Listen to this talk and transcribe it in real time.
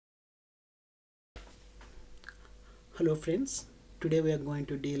Hello friends, today we are going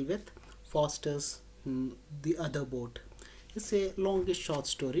to deal with Forster's The Other Boat. It's a longish short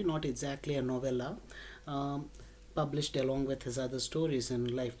story, not exactly a novella, um, published along with his other stories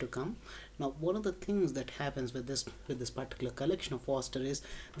in Life to Come. Now, one of the things that happens with this particular collection of Forster is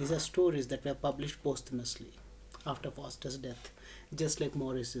these are stories that were published posthumously after Forster's death, just like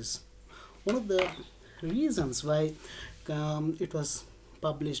Morris's. One of the reasons why it was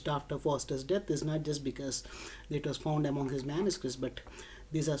published after Forster's death is not just because it was found among his manuscripts, but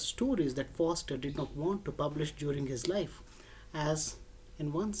these are stories that Forster did not want to publish during his life, as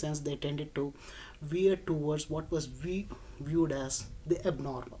in one sense they tended to veer towards what was viewed as the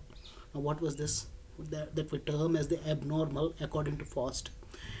abnormal. Now, what was this that we term as the abnormal according to Forster?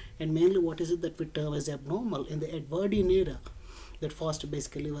 And mainly, what is it that we term as abnormal in the Edwardian era that Forster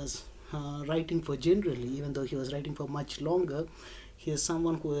basically was writing for generally, even though he was writing for much longer? He is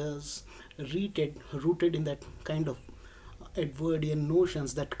someone who is rooted in that kind of Edwardian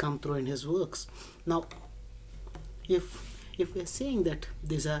notions that come through in his works. Now, if we're saying that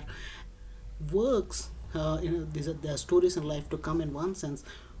these are works, these are stories in Life to Come, in one sense,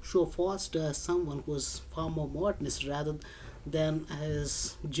 show Forster as someone who is far more modernist rather than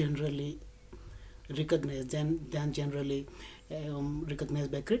as generally recognized than generally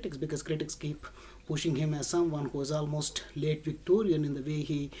recognized by critics, because critics keep pushing him as someone who is almost late Victorian in the way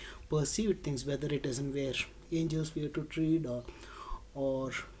he perceived things, whether it is in Where Angels Fear to Tread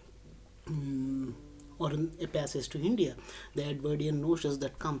or mm, or in A Passage to India, the Edwardian notions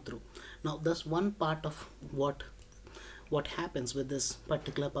that come through. Now, that's one part of what happens with this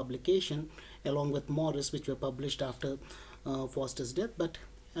particular publication, along with Morris, which were published after Forster's death. But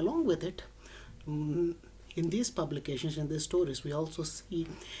along with it, mm, in these publications, in these stories, we also see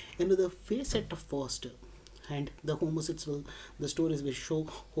another facet of Forster, and the stories will show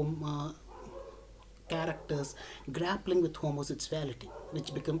characters grappling with homosexuality,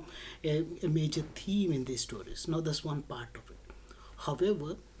 which become a major theme in these stories. Now, that's one part of it.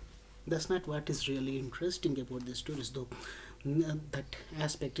 However, that's not what is really interesting about these stories, though that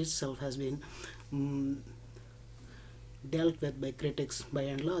aspect itself has been mm, dealt with by critics by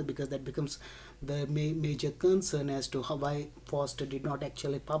and large, because that becomes the major concern as to why Forster did not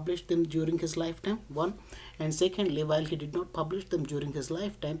actually publish them during his lifetime, one. And secondly, while he did not publish them during his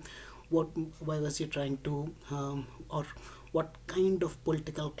lifetime, why was he trying to or what kind of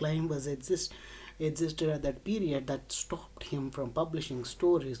political climate existed at that period that stopped him from publishing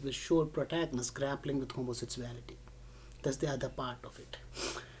stories that showed protagonists grappling with homosexuality? That's the other part of it.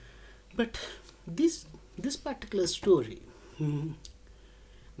 But this particular story,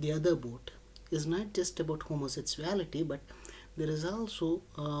 The Other Boat, is not just about homosexuality, but there is also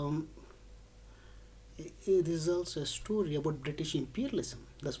it is also a story about British imperialism.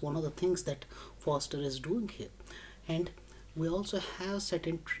 That's one of the things that Forster is doing here. And we also have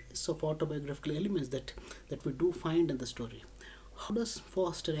certain traits of autobiographical elements that we do find in the story. How does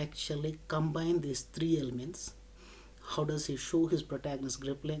Forster actually combine these three elements? How does he show his protagonist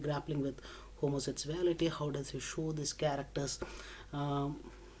grappling with homosexuality? How does he show these characters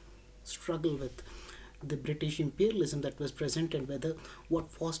struggle with the British imperialism that was present, and whether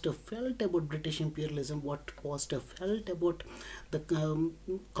what Forster felt about British imperialism, what Forster felt about the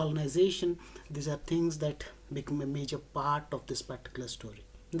colonization? These are things that become a major part of this particular story.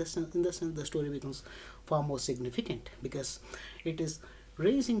 In the sense, the story becomes far more significant because it is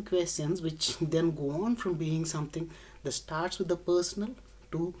raising questions which then go on from being something that starts with the personal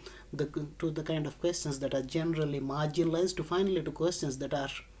to the kind of questions that are generally marginalized, to finally to questions that are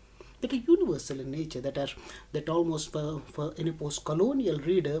universal in nature, that almost for any post-colonial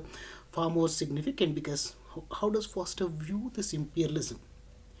reader far more significant, because how does Forster view this imperialism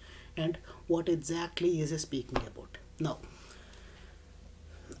and what exactly is he speaking about? Now,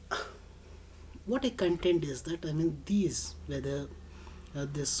 what I contend is that, these, whether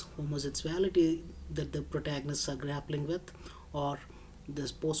this homosexuality that the protagonists are grappling with, or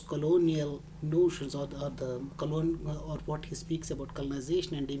this post-colonial notions, or the or what he speaks about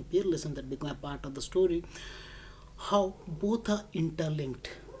colonization and imperialism that become a part of the story, how both are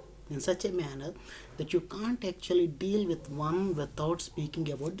interlinked in such a manner that you can't actually deal with one without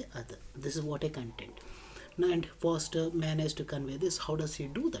speaking about the other. This is what I contend. Now, and Forster managed to convey this. How does he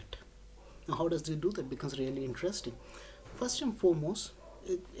do that? Now, how does he do that becomes really interesting. First and foremost,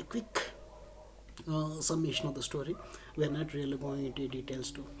 a quick summation of the story. We are not really going into details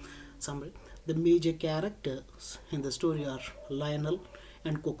to summary. The major characters in the story are Lionel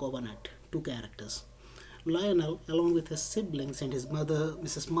and Coco Vanette, two characters. Lionel, along with his siblings and his mother,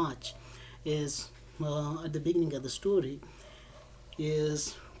 Mrs. March, is at the beginning of the story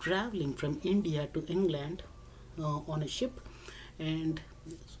is traveling from India to England on a ship, and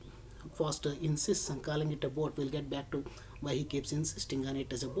Forster insists on calling it a boat. We'll get back to why he keeps insisting on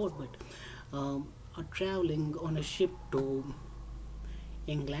it as a boat, but are traveling on a ship to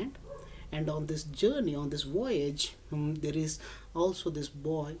England. And on this journey, on this voyage, there is also this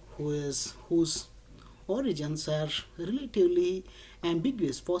boy whose origins are relatively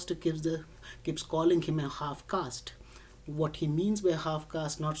ambiguous. Forster keeps calling him a half caste. What he means by half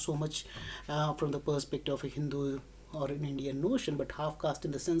caste, not so much from the perspective of a Hindu or an Indian notion, but half caste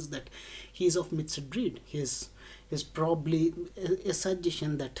in the sense that he is of mixed breed. He is probably a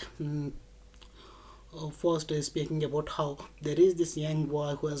suggestion that Forster is speaking about how there is this young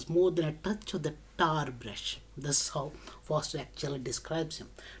boy who has more than a touch of the tar brush. That's how Forster actually describes him.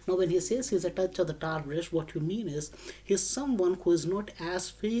 Now, when he says he's a touch of the tar brush, what you mean is he's someone who is not as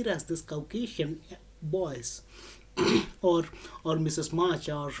fair as this Caucasian boys or Mrs. March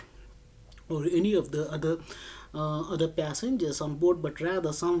or any of the other passengers on board, but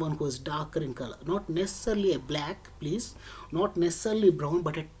rather someone who is darker in color. Not necessarily a black, please, not necessarily brown,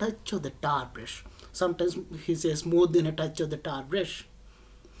 but a touch of the tar brush. Sometimes he says more than a touch of the tar brush.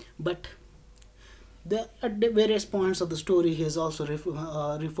 But at the various points of the story, he is also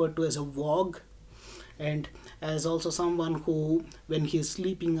referred to as a vogue, and as also someone who, when he is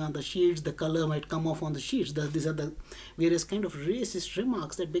sleeping on the sheets, the color might come off on the sheets. These are the various kind of racist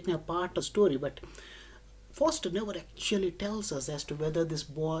remarks that become a part of the story. But Forster never actually tells us as to whether this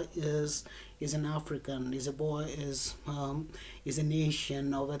boy is an African, is an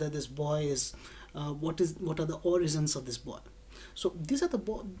Asian, or whether this boy is what are the origins of this boy. So these are the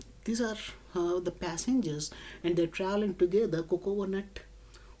passengers, and they're traveling together. Cocoa Nut,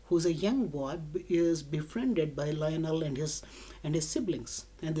 who's a young boy, is befriended by Lionel and his siblings,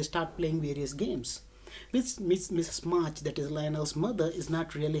 and they start playing various games, which Mrs. March, that is Lionel's mother, is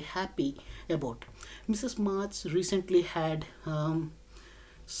not really happy about. Mrs. March recently had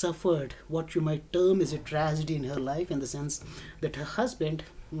suffered what you might term as a tragedy in her life, in the sense that her husband,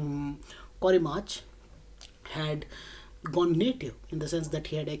 Cory March, had gone native, in the sense that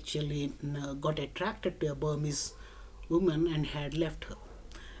he had actually got attracted to a Burmese woman and had left her.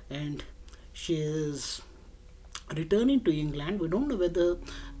 And she is returning to England. We don't know whether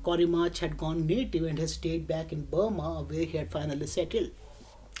Cory March had gone native and has stayed back in Burma, where he had finally settled.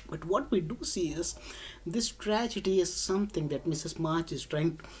 But what we do see is this tragedy is something that Mrs. March is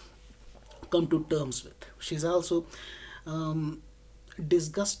trying to come to terms with. She's also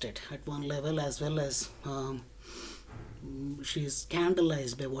disgusted at one level, as well as she is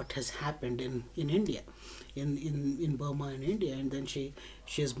scandalized by what has happened in India, in Burma and India, and then she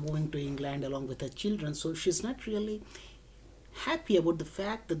is moving to England along with her children. So she's not really happy about the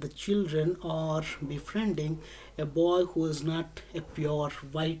fact that the children are befriending a boy who is not a pure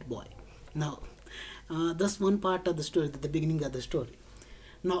white boy. Now, that's one part of the story, the beginning of the story.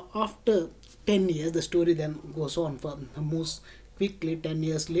 Now, after 10 years, the story then goes on, moves quickly. 10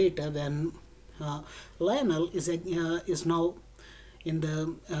 years later, when Lionel is now in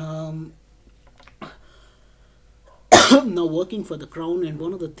the now working for the crown, and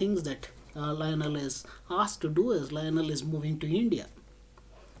one of the things that Lionel is asked to do is Lionel is moving to India.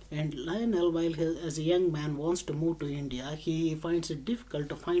 And Lionel, while as a young man wants to move to India, he finds it difficult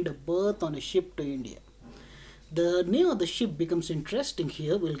to find a berth on a ship to India. The name of the ship becomes interesting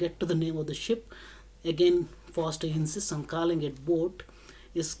here. We'll get to the name of the ship. Again, Forster insists on calling it boat.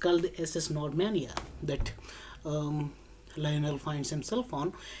 It's called the SS Normania that Lionel finds himself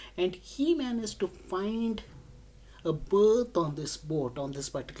on, and he managed to find a berth on this boat, on this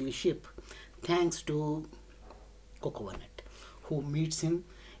particular ship, thanks to Cocoa Nut, who meets him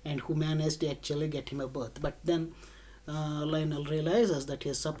and who managed to actually get him a berth. But then Lionel realizes that he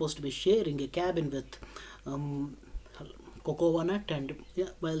is supposed to be sharing a cabin with Cocoa Nut, and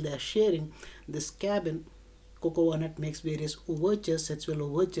while they are sharing this cabin, Cocoa Nut makes various overtures, sexual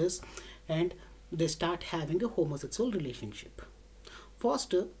overtures, and they start having a homosexual relationship.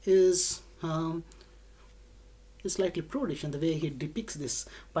 Forster is slightly prudish in the way he depicts this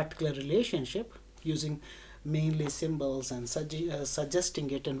particular relationship, using mainly symbols and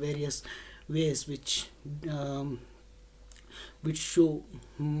suggesting it in various ways which show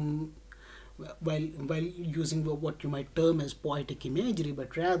while using what you might term as poetic imagery.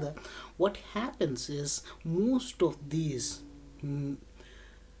 But rather what happens is most of these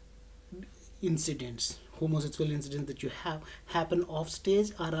incidents, homosexual incidents that you have, happen off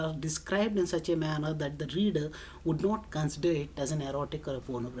stage or are described in such a manner that the reader would not consider it as an erotic or a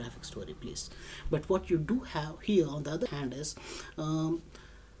pornographic story, please. But what you do have here, on the other hand, is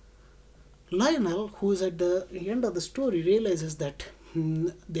Lionel, who is at the end of the story, realizes that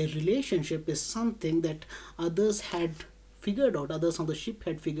their relationship is something that others had figured out, others on the ship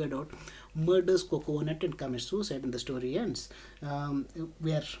had figured out, murders Coco Bonnet and commits suicide, and the story ends.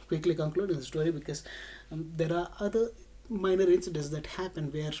 We are quickly concluding the story because there are other minor incidents that happen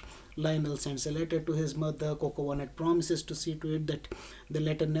where Lionel sends a letter to his mother. Coco Bonnet promises to see to it that the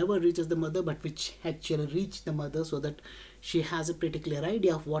letter never reaches the mother, but which actually reached the mother, so that she has a pretty clear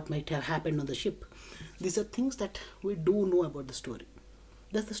idea of what might have happened on the ship. These are things that we do know about the story.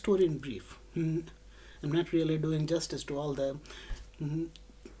 That's the story in brief. I'm not really doing justice to all the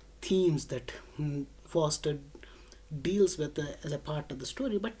themes that Forster deals with as a part of the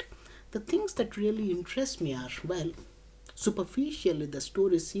story, but the things that really interest me are, well, superficially the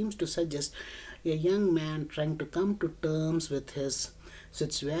story seems to suggest a young man trying to come to terms with his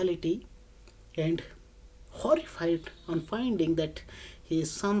sexuality and horrified on finding that he is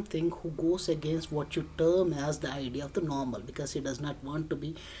something who goes against what you term as the idea of the normal, because he does not want to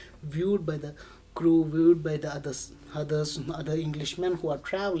be viewed by the crew, viewed by the other Englishmen who are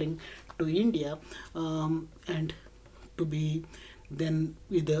traveling to India, and to be then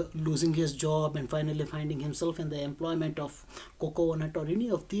either losing his job and finally finding himself in the employment of Coco Bonnet or any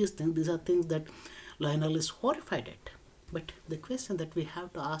of these things. These are things that Lionel is horrified at. But the question that we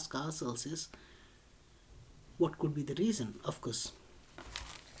have to ask ourselves is, what could be the reason? Of course,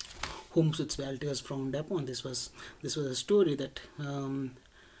 homosexuality was frowned upon. This was a story that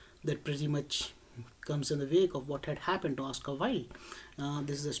that pretty much comes in the wake of what had happened to Oscar Wilde.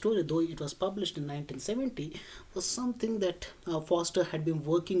 This is a story, though it was published in 1970, was something that Forster had been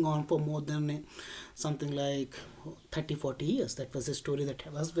working on for more than something like 30-40 years. That was a story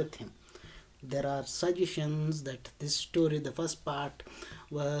that was with him. There are suggestions that this story, the first part,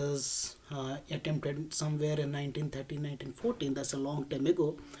 was attempted somewhere in 1913-1914. That's a long time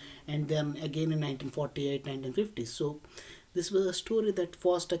ago. And then again in 1948, 1950. So this was a story that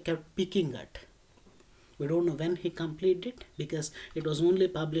Forster kept picking at. We don't know when he completed it because it was only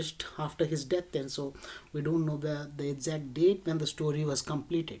published after his death, and so we don't know the exact date when the story was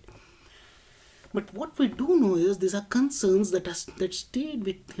completed. But what we do know is these are concerns that stayed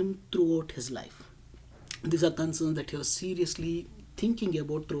with him throughout his life. These are concerns that he was seriously thinking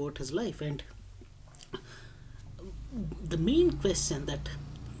about throughout his life. And the main question that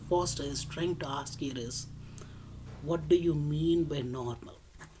Forster is trying to ask here is, what do you mean by normal?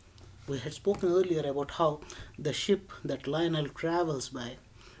 We had spoken earlier about how the ship that Lionel travels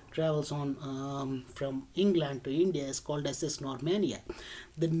on from England to India is called SS Normania.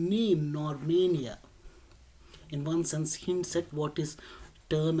 The name Normania, in one sense, hints at what is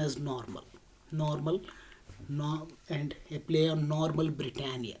termed as normal. And a play on normal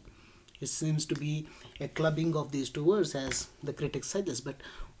Britannia. It seems to be a clubbing of these two words, as the critics suggest. But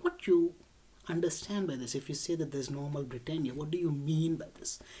what you understand by this, if you say that there's normal Britannia, what do you mean by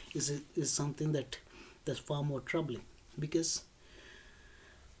this? Is something that's far more troubling, because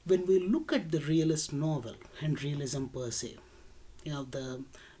when we look at the realist novel and realism per se, of the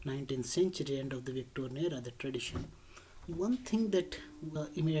 19th century and of the Victorian era, the tradition, one thing that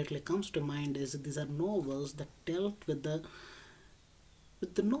immediately comes to mind is that these are novels that dealt with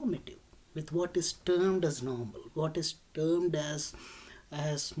the normative, with what is termed as normal, what is termed as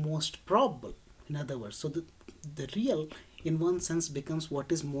most probable. In other words, so the real in one sense becomes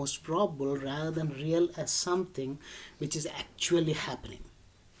what is most probable rather than real as something which is actually happening.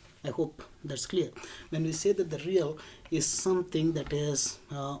 I hope that's clear. When we say that the real is something that is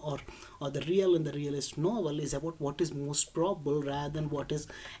or the real in the realist novel is about what is most probable rather than what is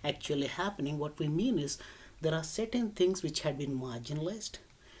actually happening, what we mean is there are certain things which had been marginalized,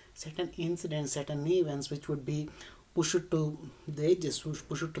 certain incidents, certain events which would be pushed to the edges,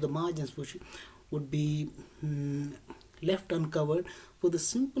 pushed to the margins, which would be left uncovered for the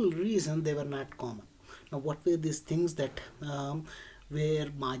simple reason they were not common. Now, what were these things that were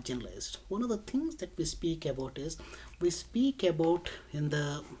marginalized? One of the things that we speak about is, we speak about in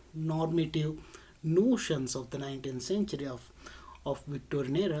the normative notions of the 19th century of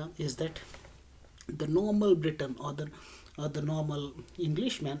Victorian era is that the normal Briton or the normal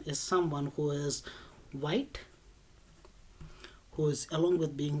Englishman is someone who is white, who is, along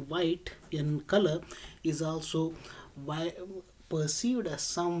with being white in color, is also perceived as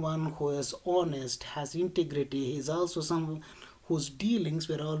someone who is honest, has integrity. He is also someone whose dealings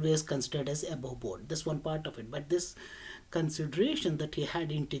were always considered as above board. That's one part of it. But this consideration that he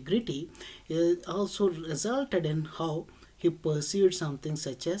had integrity also resulted in how he perceived something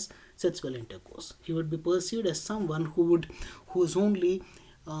such as sexual intercourse. He would be perceived as someone who is only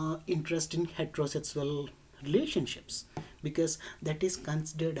interested in heterosexual relationships, because that is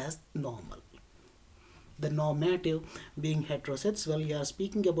considered as normal. the normative being heterosexual. You are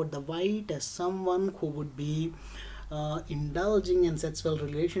speaking about the white as someone who would be indulging in sexual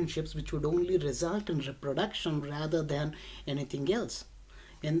relationships which would only result in reproduction rather than anything else.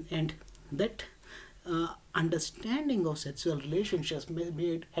 And that understanding of sexual relationships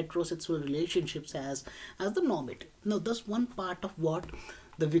made heterosexual relationships as the normative. Now that's one part of what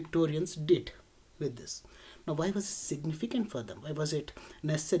the Victorians did with this. Now why was it significant for them? Why was it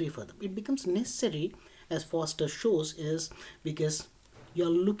necessary for them? It becomes necessary, as Forster shows, is because you're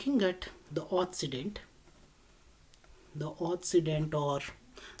looking at the Occident or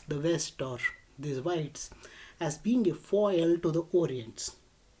the West or these whites as being a foil to the Orients,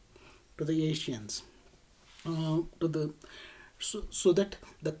 to the Asians, so that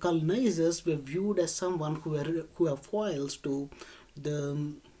the colonizers were viewed as someone who are foils to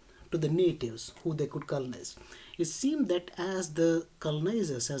the natives who they could colonize. It seemed that as the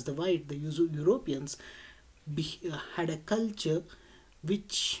colonizers, as the Europeans, had a culture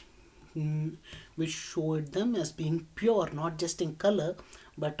which showed them as being pure, not just in color,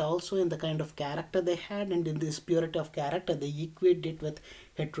 but also in the kind of character they had, and in this purity of character, they equate it with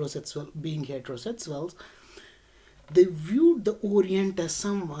being heterosexuals. They viewed the Orient as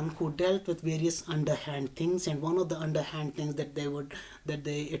someone who dealt with various underhand things, and one of the underhand things that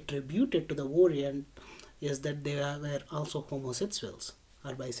they attributed to the Orient is that they were also homosexuals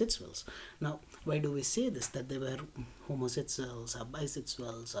or bisexuals. Now, why do we say this? That they were homosexuals or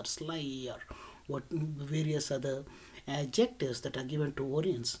bisexuals or sly or what various other adjectives that are given to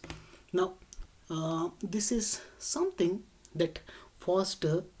Orients. Now, this is something that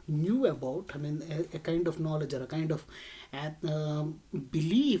Forster knew about. I mean, a kind of knowledge or a kind of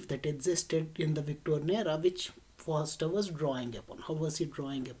belief that existed in the Victorian era, which Forster was drawing upon. How was he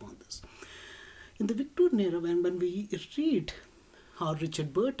drawing upon this? In the Victorian era, when we read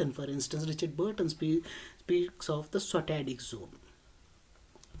Richard Burton, for instance, Richard Burton speaks of the Sotadic zone.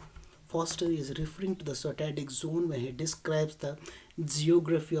 Forster is referring to the Sotadic zone when he describes the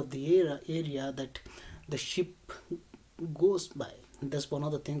geography of the area that the ship goes by. That's one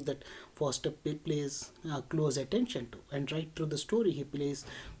of the things that Forster plays close attention to, and right through the story he plays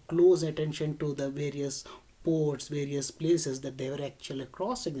close attention to the various ports, various places that they were actually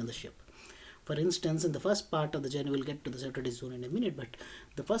crossing in the ship. For instance, in the first part of the journey, we'll get to the Sotadic zone in a minute, but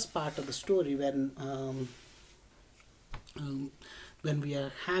the first part of the story when we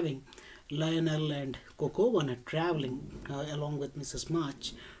are having Lionel and Cocoa traveling along with Mrs.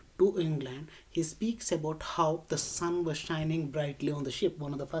 March to England, he speaks about how the sun was shining brightly on the ship.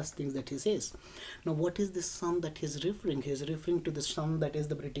 One of the first things that he says. Now, what is the sun that he's referring? He's referring to the sun that is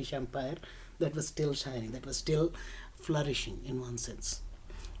the British Empire, that was still shining, that was still flourishing in one sense.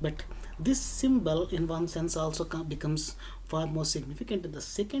 But this symbol, in one sense, also becomes far more significant in the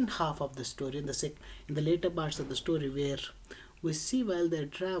second half of the story, in the later parts of the story, where we see while they're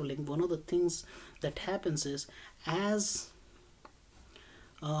traveling, one of the things that happens is as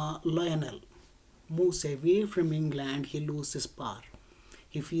Lionel moves away from England, he loses power.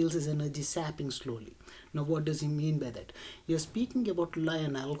 He feels his energy sapping slowly. Now, what does he mean by that? You're speaking about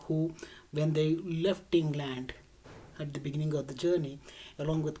Lionel, who, when they left England at the beginning of the journey,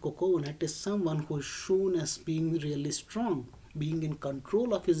 along with Coconut, is someone who is shown as being really strong, being in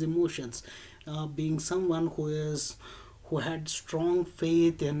control of his emotions, being someone who had strong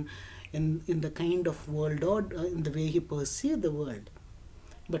faith in the kind of world order, in the way he perceived the world.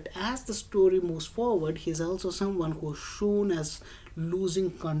 But as the story moves forward, he is also someone who is shown as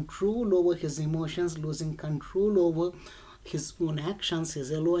losing control over his emotions, losing control over his own actions. He is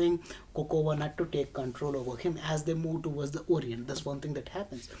allowing Cocoa Nut to take control over him as they move towards the Orient. That's one thing that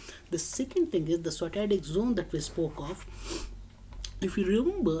happens. The second thing is the Sotadic zone that we spoke of. If you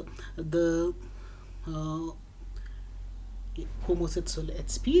remember the homosexual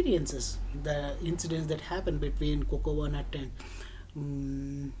experiences, the incidents that happened between Cocoa Nut and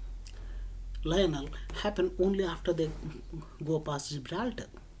Lionel happen only after they go past Gibraltar.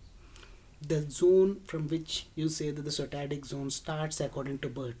 The zone from which you say that the Sotadic zone starts, according to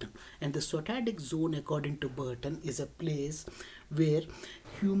Burton. And the Sotadic zone, according to Burton, is a place where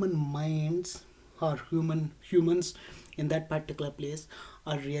human minds or humans in that particular place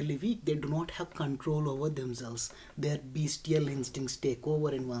are really weak. They do not have control over themselves. Their bestial instincts take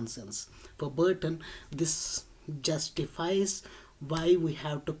over in one sense. For Burton, this justifies why we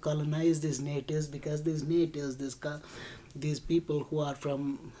have to colonize these natives, because these natives, these people who are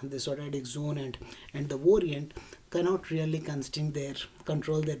from the Sotadic zone and the Orient cannot really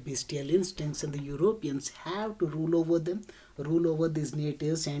control their bestial instincts, and the Europeans have to rule over these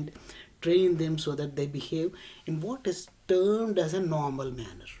natives and train them so that they behave in what is termed as a normal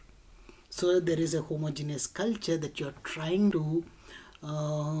manner. So there is a homogeneous culture that you're trying to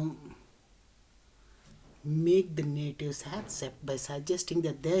uh, make the natives accept by suggesting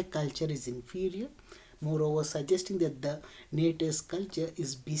that their culture is inferior, moreover suggesting that the natives culture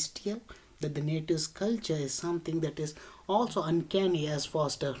is bestial, that the natives culture is something that is also uncanny, as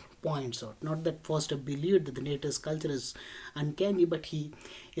Forster points out. Not that Forster believed that the natives culture is uncanny, but he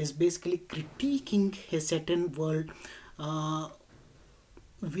is basically critiquing a certain world uh,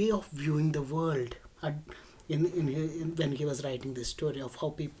 way of viewing the world when he was writing this story of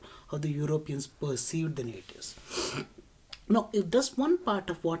how the Europeans perceived the natives. Now, if that's one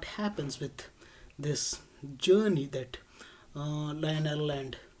part of what happens with this journey that Lionel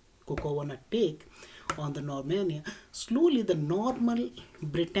and Cocowana take on the Normannia, slowly the normal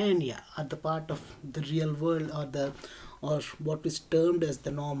Britannia, at the part of the real world, or what is termed as the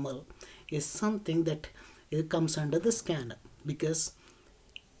normal, is something that comes under the scanner. Because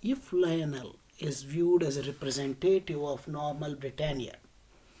if Lionel is viewed as a representative of normal Britannia,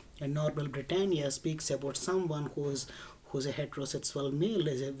 and normal Britannia speaks about someone who's a heterosexual male,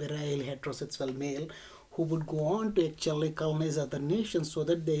 is a virile heterosexual male, who would go on to actually colonize other nations so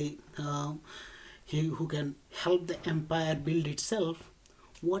that who can help the empire build itself.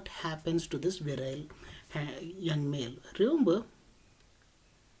 What happens to this virile young male? Remember,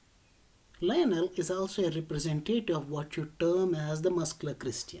 Lionel is also a representative of what you term as the muscular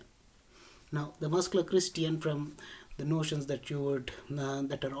Christian. Now, the muscular Christian, from the notions that you would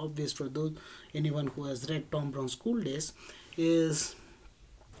that are obvious for anyone who has read Tom Brown's School Days, is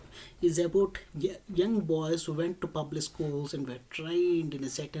about young boys who went to public schools and were trained in a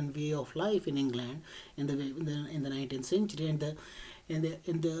certain way of life in England in the 19th century, and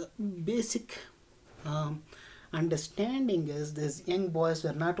the basic understanding is these young boys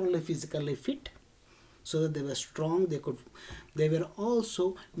were not only physically fit, so that they were strong, they were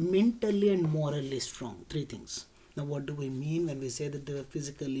also mentally and morally strong. Three things. Now, what do we mean when we say that they were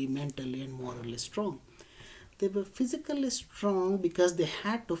physically, mentally and morally strong? They were physically strong because they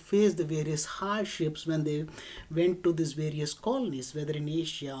had to face the various hardships when they went to these various colonies, whether in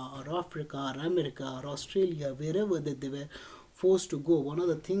Asia or Africa or America or Australia, wherever that they were forced to go. One of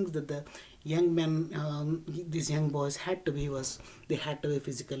the things that the young men, these young boys had to be was they had to be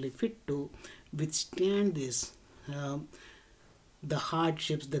physically fit to withstand this, the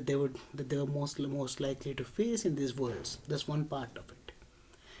hardships that they were most likely to face in these worlds. That's one part of it.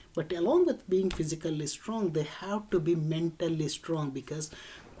 But along with being physically strong, they have to be mentally strong, because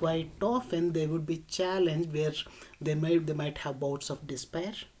quite often they would be challenged where they might have bouts of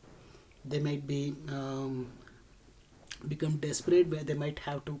despair. They might be become desperate, where they might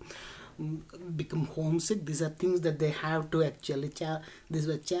have to become homesick. These are things that they have to actually these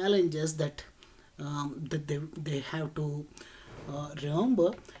were challenges that they have to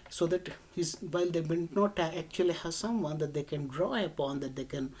remember, so that while they may not actually have someone that they can draw upon, that they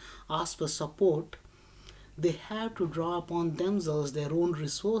can ask for support, they have to draw upon themselves, their own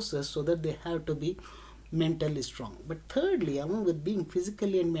resources, so that they have to be mentally strong. But thirdly, along with being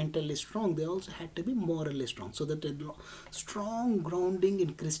physically and mentally strong, they also had to be morally strong, so that a strong grounding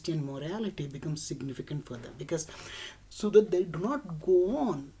in Christian morality becomes significant for them, because so that they do not go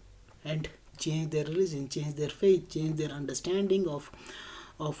on and change their religion, change their faith, change their understanding of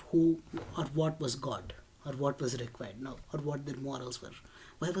who or what was God, or what was required now, or what their morals were.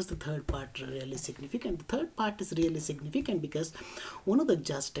 Why was the third part really significant? The third part is really significant because one of the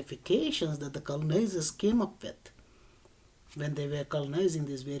justifications that the colonizers came up with when they were colonizing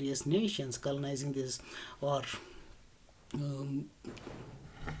these various nations, colonizing this or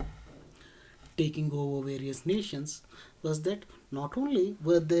taking over various nations, was that not only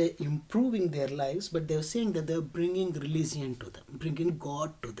were they improving their lives, but they were saying that they were bringing religion to them, bringing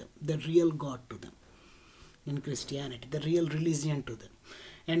God to them, the real God to them in Christianity, the real religion to them.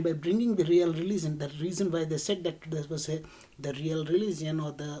 And by bringing the real religion, the reason why they said that there was the real religion,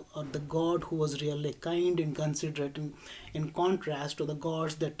 or the God who was really kind and considerate, in contrast to the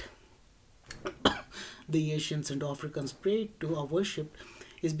gods that the Asians and Africans prayed to or worshipped,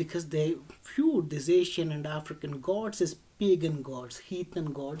 is because they viewed these Asian and African gods as pagan gods,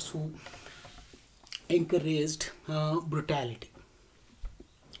 heathen gods who encouraged brutality.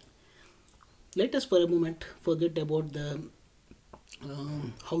 Let us for a moment forget about the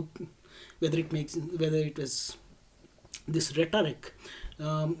whether it was this rhetoric.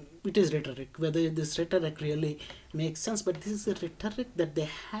 It is rhetoric, whether this rhetoric really makes sense, but this is a rhetoric that they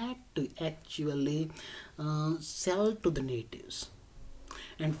had to actually sell to the natives.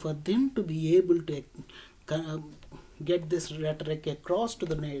 And for them to be able to get this rhetoric across to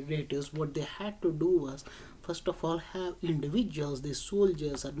the natives, what they had to do was, first of all have individuals, these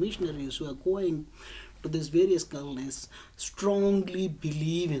soldiers or missionaries who are going to these various colonies strongly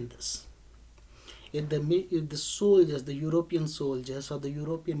believe in this. If the soldiers, the European soldiers or the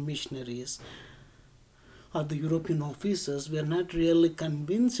European missionaries or the European officers were not really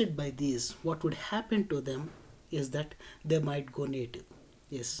convinced by this, what would happen to them is that they might go native.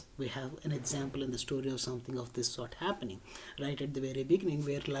 Yes, we have an example in the story of something of this sort happening right at the very beginning,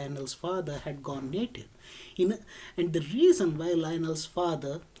 where Lionel's father had gone native. And the reason why Lionel's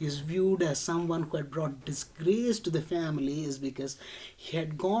father is viewed as someone who had brought disgrace to the family is because he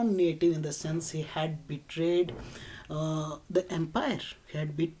had gone native, in the sense he had betrayed the empire. He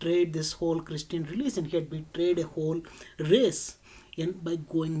had betrayed this whole Christian religion. He had betrayed a whole race by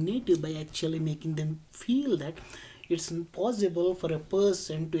going native, by actually making them feel that it's impossible for a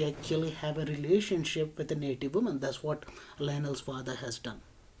person to actually have a relationship with a native woman. That's what Lionel's father has done.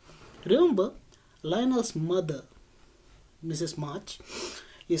 Remember, Lionel's mother, Mrs. March,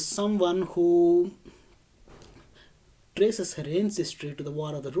 is someone who traces her ancestry to the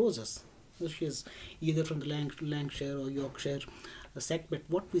War of the Roses. So she is either from the Lancashire or Yorkshire sect, but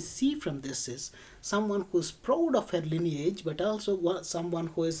what we see from this is someone who is proud of her lineage, but also someone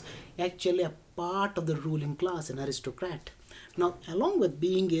who is actually a part of the ruling class, an aristocrat. Now, along with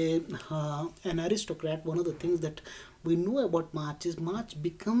being an aristocrat, one of the things that we know about March is March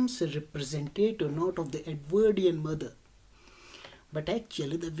becomes a representative not of the Edwardian mother, but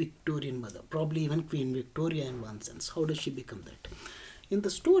actually the Victorian mother, probably even Queen Victoria in one sense. How does she become that? In the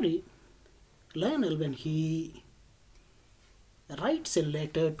story, Lionel, when he writes a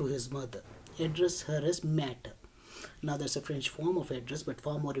letter to his mother, address her as mater. Now that's a French form of address, but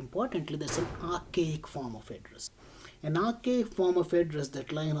far more importantly, that's an archaic form of address. An archaic form of address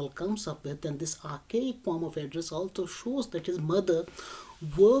that Lionel comes up with, and this archaic form of address also shows that his mother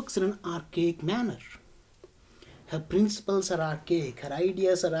works in an archaic manner. Her principles are archaic, her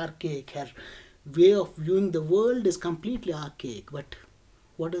ideas are archaic, her way of viewing the world is completely archaic. But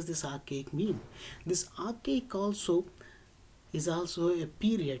what does this archaic mean? This archaic is also a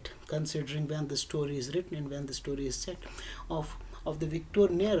period, considering when the story is written and when the story is set, of the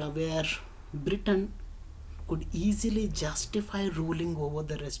Victorian era, where Britain could easily justify ruling over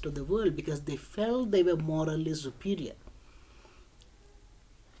the rest of the world because they felt they were morally superior.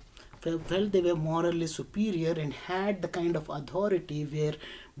 Felt they were morally superior and had the kind of authority where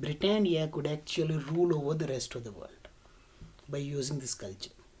Britannia could actually rule over the rest of the world by using this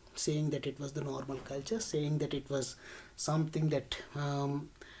culture, saying that it was the normal culture, saying that it was something that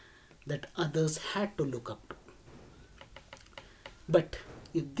that others had to look up to. But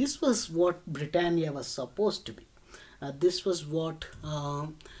if this was what Britannia was supposed to be, this was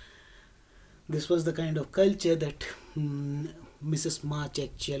the kind of culture that Mrs. March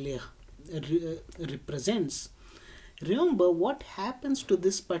actually represents. Remember what happens to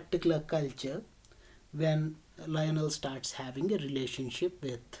this particular culture when Lionel starts having a relationship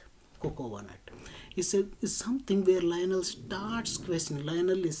with Cocoa Nut. Is something where Lionel starts questioning.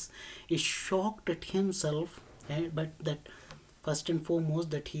 Lionel is shocked at himself, but that first and foremost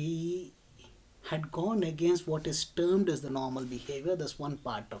that he had gone against what is termed as the normal behavior. That's one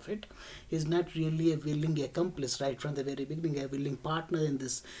part of it. He's not really a willing accomplice right from the very beginning. A willing partner in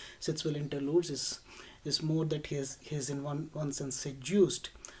this sexual interludes is more that he is in one sense seduced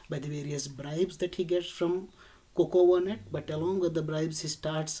by the various bribes that he gets from Cocoa Nut, but along with the bribes he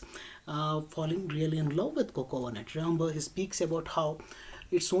starts falling really in love with Cocoa Nut. Remember, he speaks about how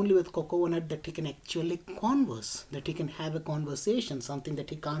it's only with Cocoa Nut that he can actually converse, that he can have a conversation, something that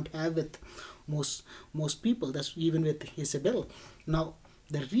he can't have with most people. That's even with Isabel. Now,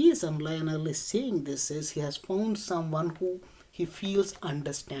 the reason Lionel is saying this is he has found someone who he feels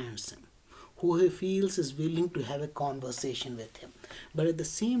understands him, who he feels is willing to have a conversation with him. But at the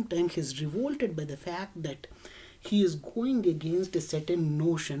same time, he is revolted by the fact that he is going against a certain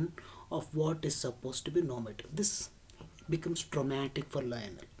notion of what is supposed to be normative. This becomes traumatic for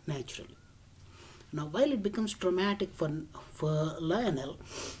Lionel, naturally. Now, while it becomes traumatic for Lionel,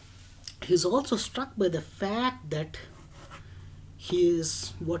 he is also struck by the fact that he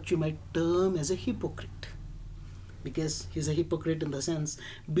is what you might term as a hypocrite. Because he's a hypocrite in the sense,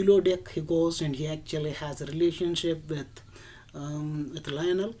 below deck he goes and he actually has a relationship with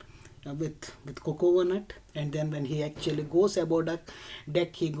Lionel, with Cocoa Nut, and then when he actually goes aboard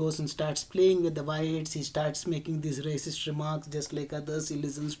deck, he goes and starts playing with the whites. He starts making these racist remarks just like others. He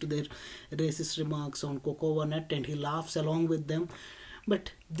listens to their racist remarks on Cocoa Nut and he laughs along with them.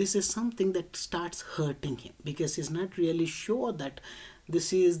 But this is something that starts hurting him because he's not really sure that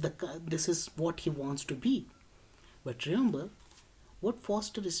this is what he wants to be. But remember, What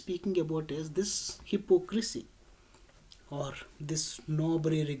Forster is speaking about is this hypocrisy, or this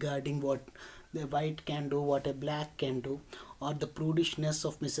snobbery regarding what the white can do, what a black can do, or the prudishness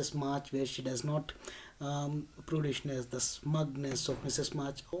of Mrs. March, where she does not prudishness, the smugness of Mrs.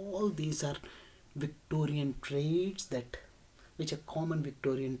 March. All these are Victorian traits which are common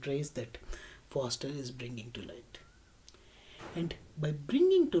Victorian traits that Forster is bringing to light. And by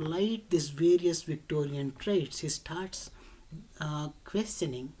bringing to light these various Victorian traits, he starts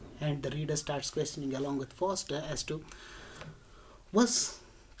questioning, and the reader starts questioning along with Forster as to, was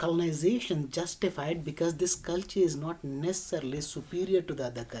colonization justified because this culture is not necessarily superior to the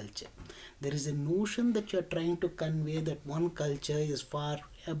other culture? There is a notion that you are trying to convey that one culture is far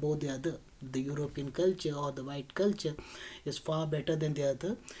above the other. The European culture or the white culture is far better than the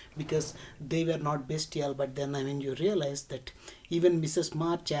other because they were not bestial. But then, you realize that even Mrs.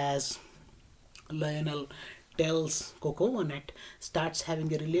 March, as Lionel tells Cocoa starts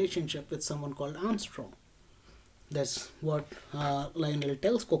having a relationship with someone called Armstrong. That's what Lionel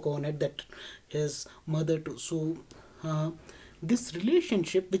tells Cocoa that his mother too. So this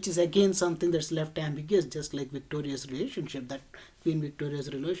relationship, which is again something that's left ambiguous, just like Victoria's relationship, that Queen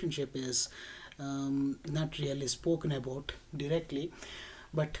Victoria's relationship is not really spoken about directly,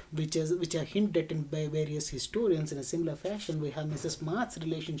 but which are hinted at by various historians in a similar fashion. We have Mrs. March's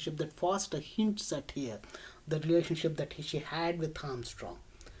relationship that Forster hints at here, the relationship that she had with Armstrong.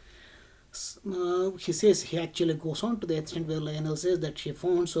 He says, he actually goes on to the extent where Lionel says that she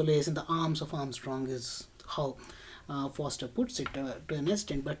found solace in the arms of Armstrong, is how Forster puts it to an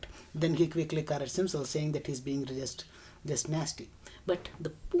extent, but then he quickly corrects himself, saying that he's being just nasty. But the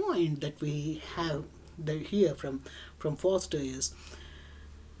point that we have here from Forster is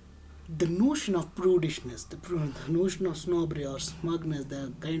the notion of prudishness, the notion of snobbery or smugness,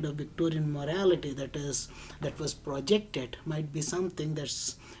 the kind of Victorian morality that was projected, might be something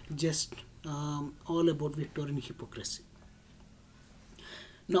that's just all about Victorian hypocrisy.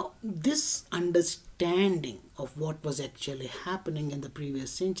 Now, this understanding of what was actually happening in the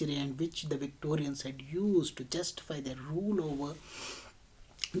previous century, and which the Victorians had used to justify their rule over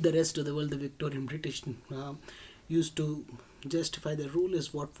the rest of the world, the Victorian British used to justify the rule,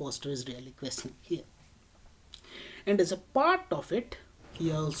 is what Forster is really questioning here. And as a part of it,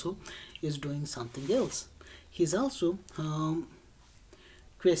 he also is doing something else. He's also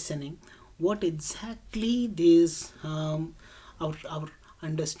questioning what exactly these our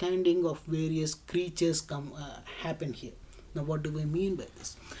understanding of various creatures happen here. Now, what do we mean by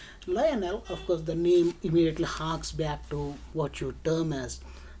this? Lionel, of course, the name immediately harks back to what you term as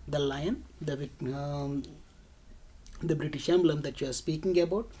the lion, the British emblem that you are speaking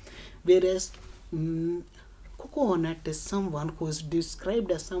about, whereas Cocoa is someone who is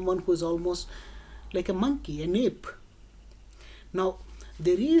described as someone who is almost like a monkey, an ape. Now,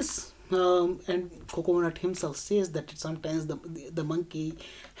 there is, and Cocoa himself says that sometimes the monkey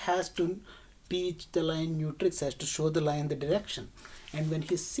has to teach the lion new tricks, has to show the lion the direction. And when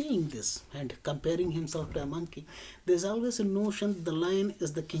he's seeing this and comparing himself to a monkey, there's always a notion that the lion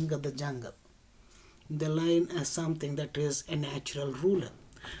is the king of the jungle. The lion as something that is a natural ruler.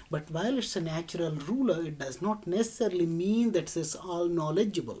 But while it's a natural ruler, it does not necessarily mean that it's all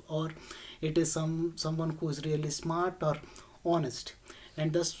knowledgeable, or it is someone who is really smart or honest.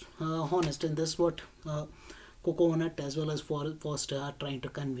 And thus and that's what Cocoa as well as Forster are trying to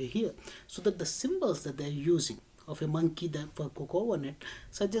convey here. So that the symbols that they're using of a monkey for Cocoa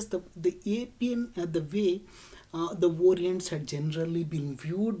suggest the apian, the way the Orients had generally been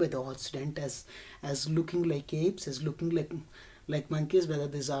viewed by the Occident as looking like apes, as looking like monkeys, whether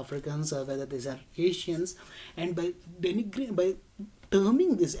these are Africans or whether these are Asians. And by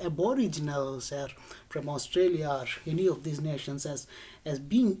terming these aboriginals or from Australia or any of these nations as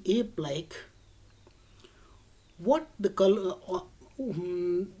being ape-like, what the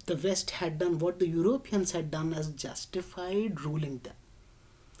West had done, what the Europeans had done, as justified ruling them.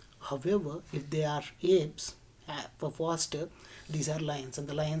 However, if they are apes, for Forster, these are lions, and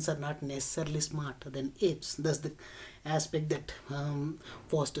the lions are not necessarily smarter than apes. That's the aspect that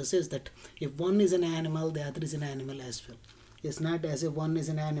Forster says, that if one is an animal, the other is an animal as well. It's not as if one is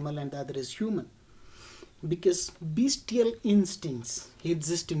an animal and the other is human, because bestial instincts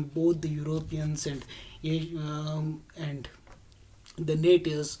exist in both the Europeans and the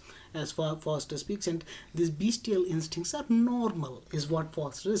natives, as Forster speaks, and these bestial instincts are normal, is what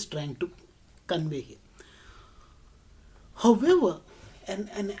Forster is trying to convey here. However,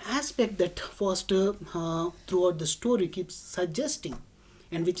 an aspect that Forster throughout the story keeps suggesting,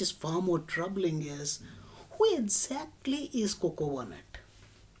 and which is far more troubling, is who exactly is Cocoa?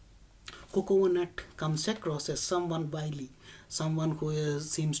 Coconut comes across as someone wily, someone who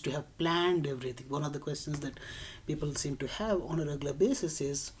seems to have planned everything. One of the questions that people seem to have on a regular basis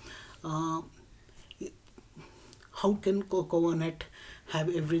is, uh, how can Coconut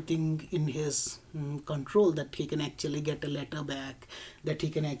have everything in his control, that he can actually get a letter back, that he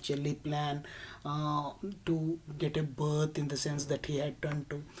can actually plan to get a birth in the sense that he had done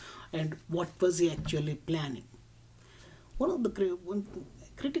to, and what was he actually planning? One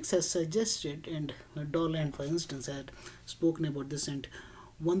critics has suggested, and Dorland, for instance, had spoken about this, and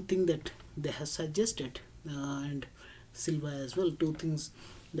one thing that they have suggested, and Silva as well, two things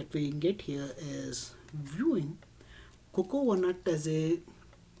that we get here is viewing Coconut as a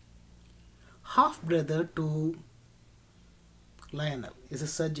half brother to Lionel is a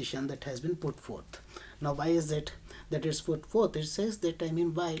suggestion that has been put forth. Now, why is it that it's put forth? It says that,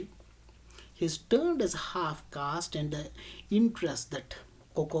 while he's termed as half caste, and the interest that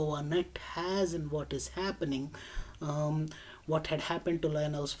Coconut has in what is happening, what had happened to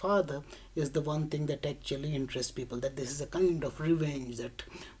Lionel's father, is the one thing that actually interests people. That this is a kind of revenge that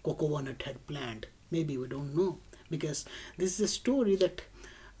Coconut had planned. Maybe we don't know, because this is a story that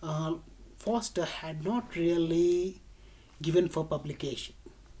Forster had not really given for publication.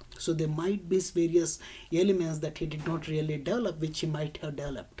 So there might be various elements that he did not really develop, which he might have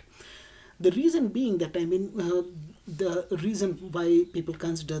developed. The reason being that, the reason why people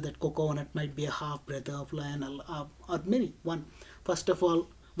consider that Coconut might be a half brother of Lionel are many. One, first of all,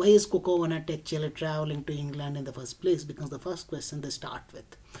 why is Coconut actually traveling to England in the first place? Because the first question they start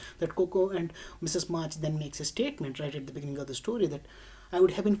with, that Coco and Mrs. March then makes a statement right at the beginning of the story that I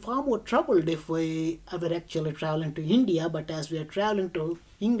would have been far more troubled if we were actually traveling to India, but as we are traveling to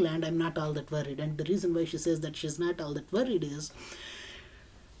England, I'm not all that worried. And the reason why she says that she's not all that worried is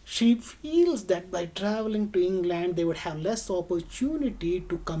she feels that by traveling to England, they would have less opportunity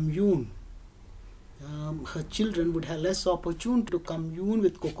to commune. Her children would have less opportunity to commune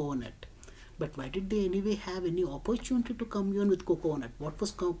with Coconut. But why did they anyway have any opportunity to commune with Coconut? What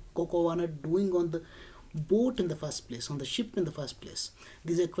was Coconut doing on the boat in the first place, on the ship in the first place?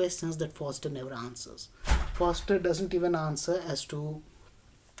 These are questions that Forster never answers. Forster doesn't even answer as to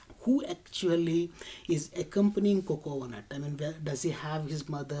who actually is accompanying Coconut. Does he have his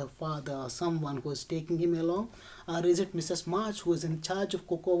mother, father, or someone who is taking him along? Or is it Mrs. March who is in charge of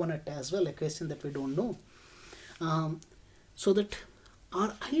Coconut as well? A question that we don't know. So that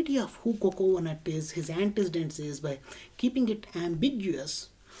our idea of who Coconut is, his antecedents is, by keeping it ambiguous,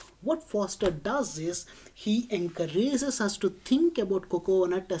 what Forster does is he encourages us to think about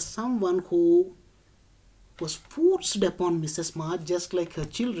Coconut as someone who was forced upon Mrs. March, just like her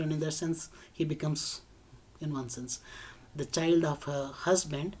children. In that sense, he becomes, in one sense, the child of her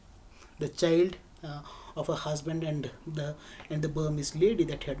husband, the child of her husband and the Burmese lady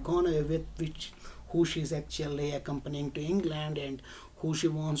that had gone away with, who she is actually accompanying to England, and who she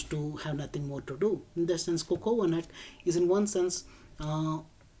wants to have nothing more to do. In that sense, Coconut is, in one sense,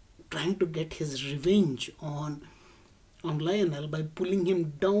 trying to get his revenge on Lionel by pulling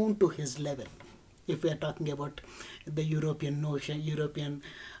him down to his level. If we are talking about the European notion, European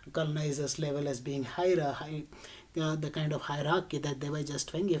colonizers' level as being the kind of hierarchy that they were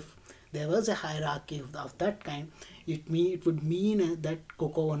justifying, if there was a hierarchy of that kind, it would mean that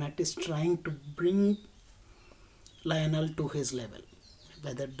Coconut is trying to bring Lionel to his level,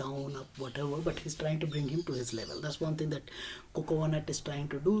 whether down, up, whatever, but he's trying to bring him to his level. That's one thing that Coconut is trying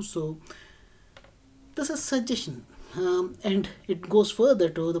to do. So this is a suggestion. And it goes further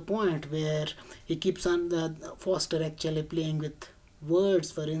to the point where he keeps on Forster actually playing with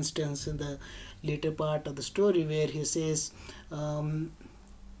words. For instance, in the later part of the story, where he says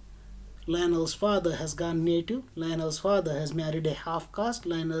Lionel's father has gone native, Lionel's father has married a half caste,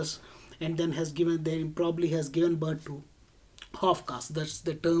 and then probably has given birth to half caste. That's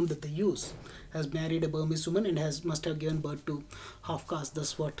the term that they use. Has married a Burmese woman and must have given birth to half caste.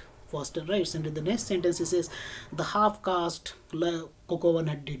 That's what Forster writes. And in the next sentence he says the half caste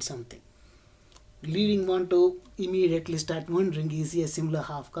Coconut did something, leading one to immediately start wondering, is he a similar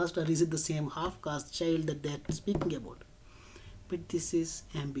half caste, or is it the same half caste child that they are speaking about? But this is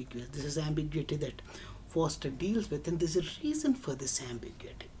ambiguous. This is ambiguity that Forster deals with, and there's a reason for this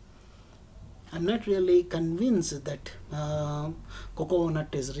ambiguity. I'm not really convinced that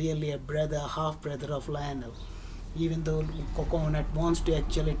Coconut is really a half brother of Lionel, even though Coconut wants to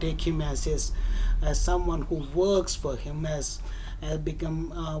actually take him as someone who works for him, as become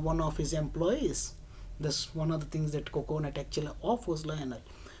one of his employees. That's one of the things that Coconut actually offers Lionel.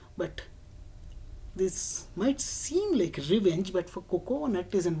 But this might seem like revenge, but for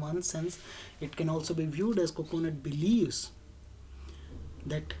Coconut is, in one sense, it can also be viewed as Coconut believes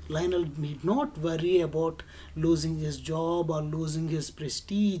that Lionel need not worry about losing his job or losing his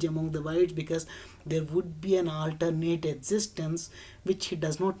prestige among the whites, because there would be an alternate existence which he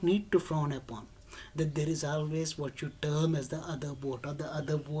does not need to frown upon. That there is always what you term as the other boat, or the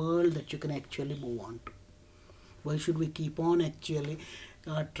other world that you can actually move on to. Why should we keep on actually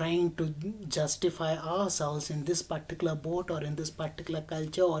trying to justify ourselves in this particular boat, or in this particular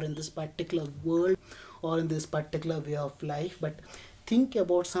culture, or in this particular world, or in this particular way of life? But think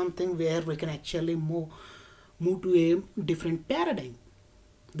about something where we can actually move to a different paradigm.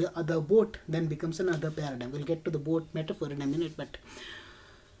 The other boat then becomes another paradigm. We'll get to the boat metaphor in a minute, but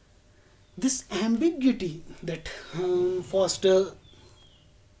this ambiguity that Forster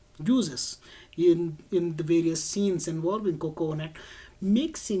uses in the various scenes involving Coconut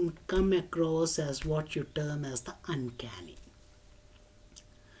makes him come across as what you term as the uncanny,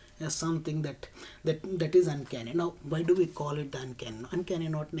 as something that is uncanny. Now, why do we call it the uncanny? Uncanny,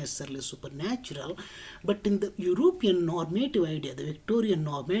 not necessarily supernatural, but in the European normative idea, the Victorian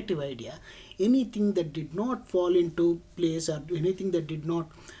normative idea, anything that did not fall into place, or anything that did not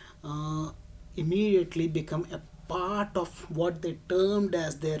immediately become a part of what they termed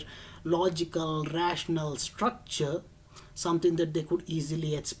as their logical, rational structure, something that they could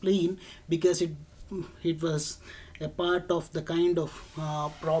easily explain because it was a part of the kind of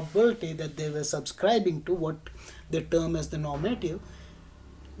probability that they were subscribing to, what they term as the normative.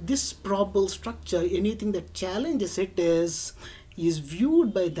 This probable structure, anything that challenges it is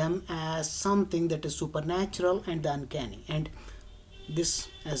viewed by them as something that is supernatural and the uncanny. And this,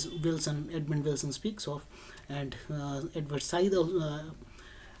 as Edmund Wilson speaks of, and Edward Said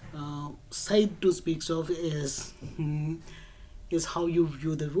speaks of, is how you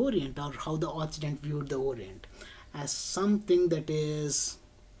view the Orient, or how the Occident viewed the Orient, as something that is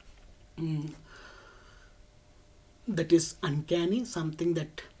uncanny, something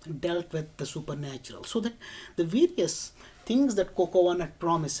that dealt with the supernatural. So that the various things that Coconut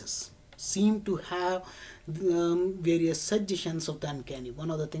promises seem to have various suggestions of the uncanny. One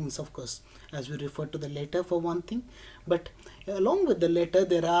of the things, of course, as we refer to the letter for one thing, but along with the letter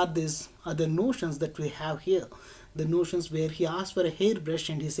there are these other notions that we have here. The notions where he asks for a hairbrush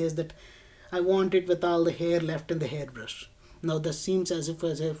and he says that I want it with all the hair left in the hairbrush. Now that seems as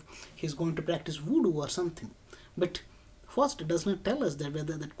if he's going to practice voodoo or something. But Forster does not tell us that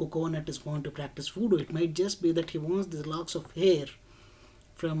whether that Coconut is going to practice voodoo. It might just be that he wants these locks of hair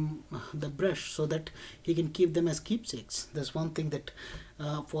from the brush so that he can keep them as keepsakes. That's one thing that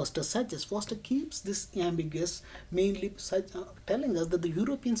Forster suggests. Forster keeps this ambiguous, mainly telling us that the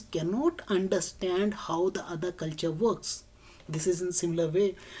Europeans cannot understand how the other culture works. This is in similar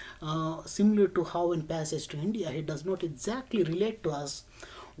way, similar to how in Passage to India, he does not exactly relate to us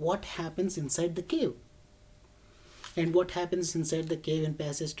what happens inside the cave. And what happens inside the cave in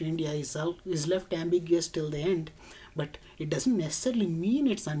Passage to India is left ambiguous till the end. But it doesn't necessarily mean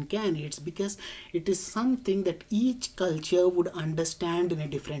it's uncanny. It's because it is something that each culture would understand in a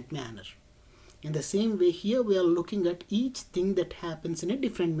different manner. In the same way, here we are looking at each thing that happens in a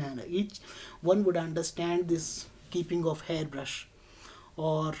different manner. Each one would understand this keeping of hairbrush,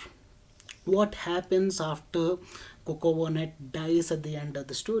 or what happens after Coconut dies at the end of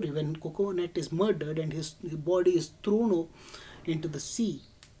the story. When Coconut is murdered and his body is thrown into the sea,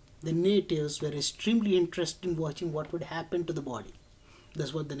 the natives were extremely interested in watching what would happen to the body.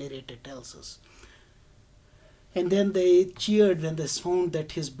 That's what the narrator tells us. And then they cheered when they found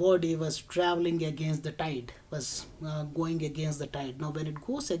that his body was traveling against the tide, was going against the tide. Now, when it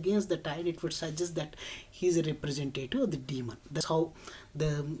goes against the tide, it would suggest that he is a representative of the demon. That's how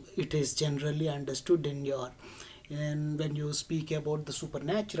it is generally understood when you speak about the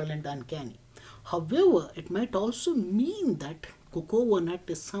supernatural and the uncanny. However, it might also mean that Coconut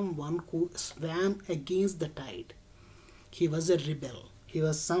is someone who swam against the tide. He was a rebel. He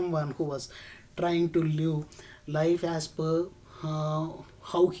was someone who was trying to live life as per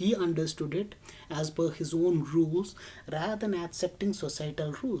how he understood it, as per his own rules, rather than accepting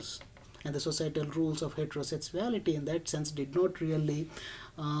societal rules. And the societal rules of heterosexuality in that sense did not really,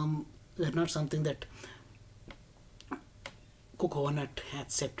 were not something that Coconut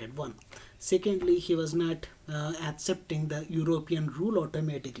accepted. One. Secondly, he was not accepting the European rule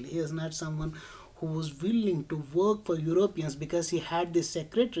automatically. He is not someone who was willing to work for Europeans because he had this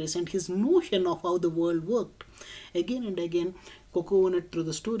secretaries and his notion of how the world worked. Again and again, Coconut through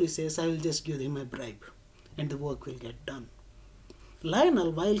the story says, I will just give him a bribe and the work will get done.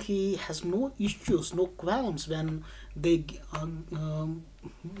 Lionel, while he has no issues, no qualms they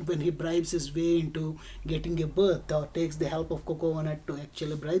when he bribes his way into getting a berth or takes the help of Coco Nut to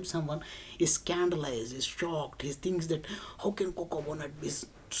actually bribe someone, is scandalized, is shocked. He thinks that how can Coco Nut be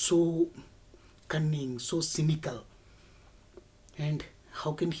so cunning, so cynical, and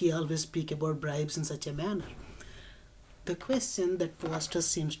how can he always speak about bribes in such a manner? The question that Forster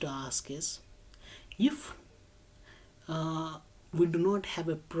seems to ask is, if uh, we do not have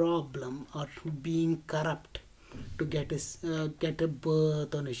a problem or being corrupt to get a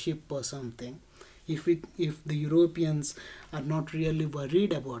berth on a ship or something, if the Europeans are not really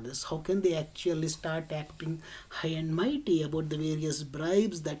worried about this, how can they actually start acting high and mighty about the various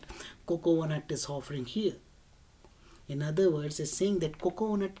bribes that Coco Nut is offering here? In other words, it's saying that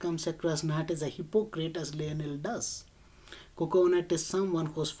Coco Nut comes across not as a hypocrite as Lionel does. Coco Nut is someone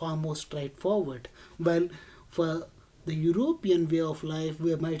who's far more straightforward, while for the European way of life,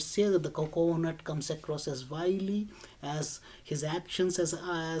 we might say that the Coco Nut comes across as wily, as his actions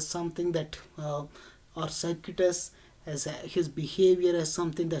as something that or circuitous, as his behavior as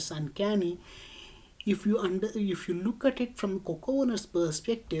something that's uncanny. If you look at it from Coco Nut's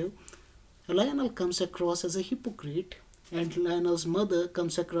perspective, Lionel comes across as a hypocrite, and Lionel's mother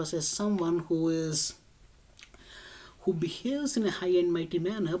comes across as someone who behaves in a high and mighty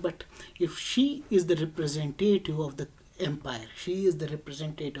manner. But if she is the representative of the empire, she is the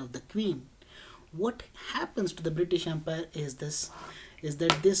representative of the queen, what happens to the British Empire is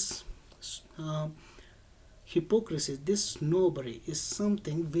that this uh, hypocrisy, this snobbery is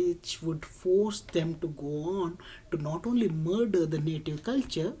something which would force them to go on to not only murder the native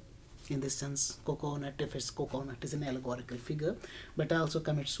culture, in this sense Coco Nut, if it's Coco Nut is an allegorical figure, but also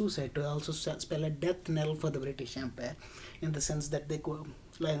commit suicide, to also spell a death knell for the British Empire, in the sense that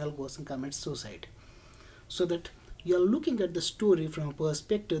Lionel goes and commits suicide. So that you're looking at the story from a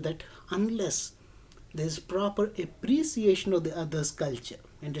perspective that unless there's proper appreciation of the other's culture,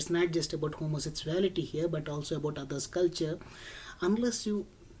 and it's not just about homosexuality here but also about others' culture, unless you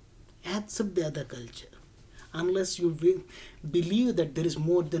accept the other culture, unless you believe that there is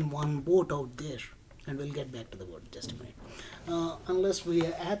more than one boat out there, and we'll get back to the boat in just a minute, unless we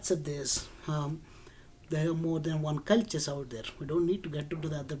accept this, there are more than one cultures out there. We don't need to get to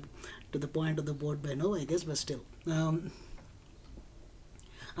the point of the boat by now, I guess, but still,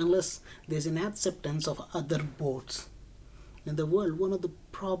 unless there's an acceptance of other boats in the world, one of the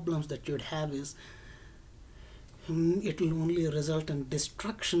problems that you'd have is it will only result in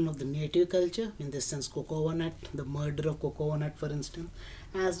destruction of the native culture, in this sense Coco Nut, the murder of Coco Nut for instance,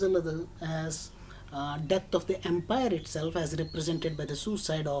 as well as death of the empire itself as represented by the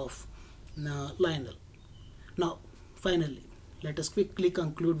suicide of Lionel. Now finally, let us quickly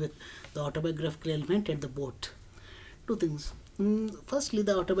conclude with the autobiographical element at the boat. Two things. Firstly,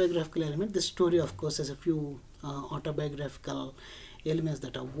 the autobiographical element. This story of course has a few autobiographical elements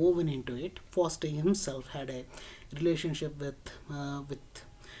that are woven into it. Forster himself had a relationship with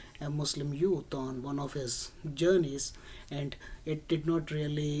a Muslim youth on one of his journeys, and it did not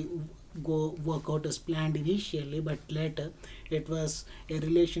really work out as planned initially, but later it was a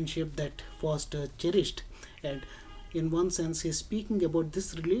relationship that Forster cherished, and in one sense he's speaking about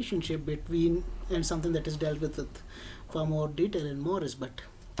this relationship between, and something that is dealt with far more detail in Morris. But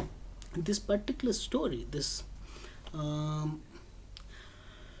this particular story, this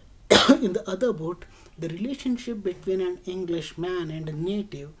in the other boat, the relationship between an Englishman and a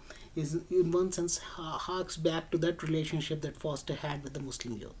native is in one sense harks back to that relationship that Forster had with the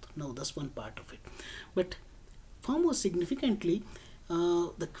Muslim youth. Now that's one part of it, but far more significantly,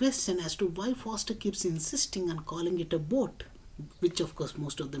 the question as to why Forster keeps insisting on calling it a boat, which of course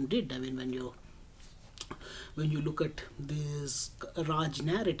most of them did. I mean, when you look at these Raj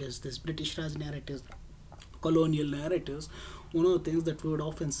narratives, these British Raj narratives, colonial narratives, one of the things that we would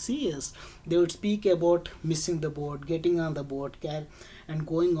often see is they would speak about missing the boat, getting on the boat, and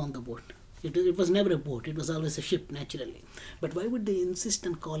going on the boat. It was never a boat, it was always a ship, naturally. But why would they insist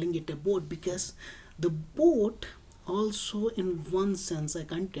on calling it a boat? Because the boat also, in one sense, I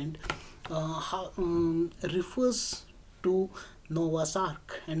contend, refers to Noah's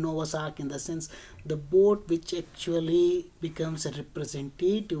Ark, and Noah's Ark in the sense the boat which actually becomes a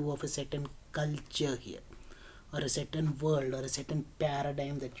representative of a certain culture here, or a certain world, or a certain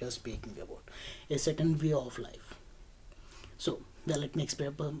paradigm that you're speaking about, a certain way of life. So, well, let me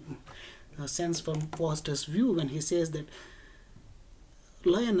explain a sense from Forster's view when he says that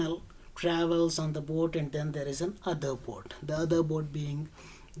Lionel travels on the boat, and then there is an other boat. The other boat being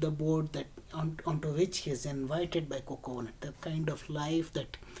the boat that onto which he is invited by Coco Nut. The kind of life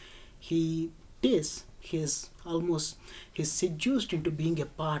that he is he's seduced into being a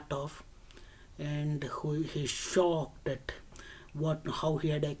part of, and who he's shocked at how he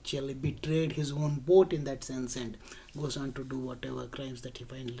had actually betrayed his own boat in that sense, and goes on to do whatever crimes that he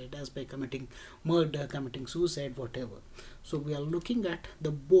finally does by committing murder, committing suicide, whatever. So we are looking at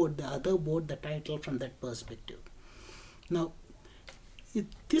the boat, the other boat, the title from that perspective. Now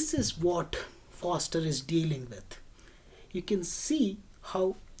this is what Forster is dealing with. You can see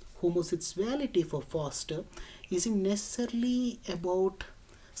how homosexuality for Forster isn't necessarily about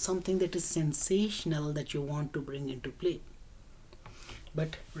something that is sensational that you want to bring into play,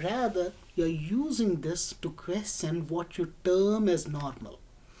 but rather you're using this to question what you term as normal.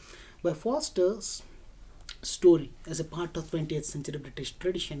 By Forster's story as a part of 20th century British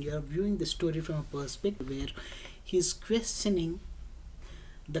tradition, you are viewing the story from a perspective where he's questioning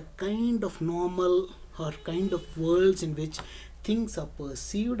the kind of normal or kind of worlds in which things are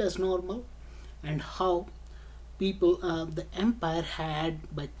perceived as normal, and how people, the empire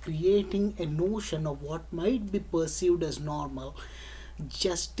had, by creating a notion of what might be perceived as normal,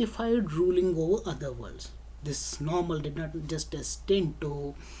 justified ruling over other worlds. This normal did not just extend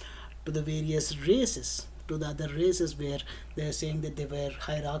to the various races, to the other races where they are saying that they were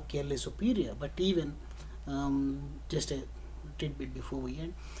hierarchically superior, but even just a tidbit before we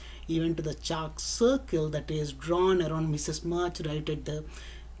end, even to the chalk circle that is drawn around Mrs. March right at the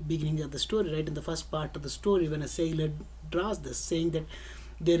beginning of the story, right in the first part of the story, when a sailor draws this, saying that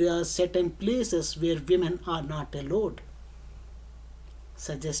there are certain places where women are not allowed,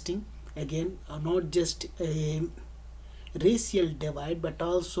 suggesting again not just a racial divide but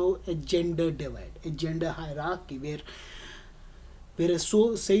also a gender divide, a gender hierarchy, where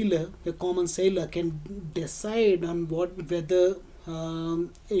a common sailor can decide on whether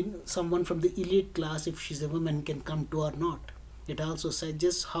someone from the elite class, if she's a woman, can come to or not. It also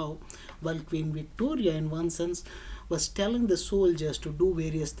suggests how, while Queen Victoria in one sense was telling the soldiers to do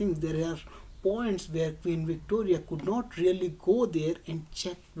various things, there are points where Queen Victoria could not really go there and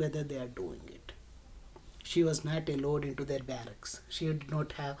check whether they are doing it. She was not allowed into their barracks. She did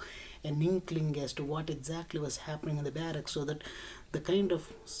not have an inkling as to what exactly was happening in the barracks, so that the kind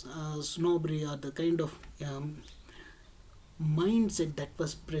of snobbery or the kind of mindset that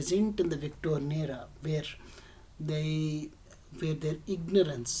was present in the Victorian era, where their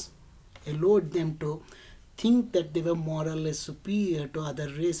ignorance allowed them to think that they were morally superior to other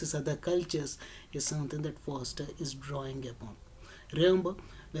races, other cultures, is something that Forster is drawing upon. Remember,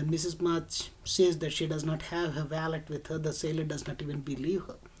 when Mrs. March says that she does not have her valet with her, the sailor does not even believe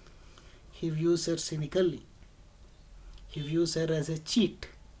her. He views her cynically. He views her as a cheat,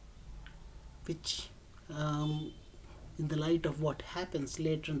 which in the light of what happens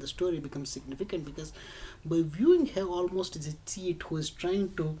later in the story becomes significant, because by viewing her almost as a cheat who is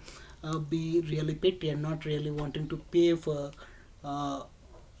trying to be really petty and not really wanting to pay for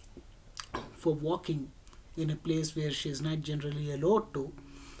walking in a place where she is not generally allowed to,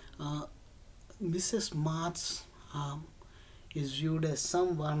 Mrs. March is viewed as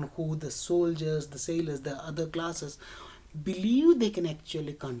someone who the soldiers, the sailors, the other classes believe they can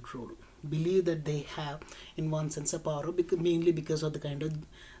actually control, believe that they have in one sense a power, mainly because of the kind of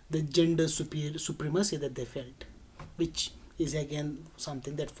the gender supremacy that they felt, which is again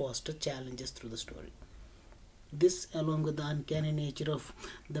something that Forster challenges through the story. This, along with the uncanny nature of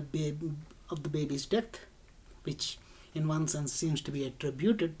the baby's death, which in one sense seems to be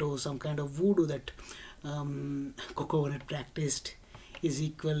attributed to some kind of voodoo that Coco had practiced, is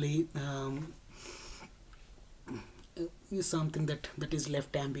equally is something that is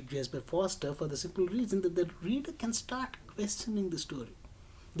left ambiguous by Forster, for the simple reason that the reader can start questioning the story.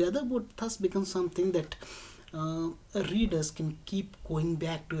 The other boat thus becomes something that readers can keep going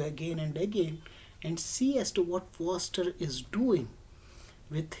back to again and again, and see as to what Forster is doing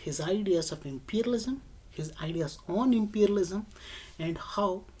with his ideas of imperialism, his ideas on imperialism, and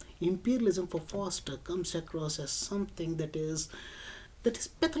how imperialism for Forster comes across as something that is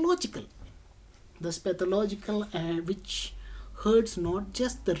pathological. Thus pathological, which hurts not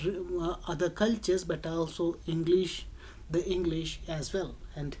just the other cultures but also the English as well,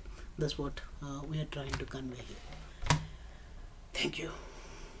 and that's what we are trying to convey here. Thank you.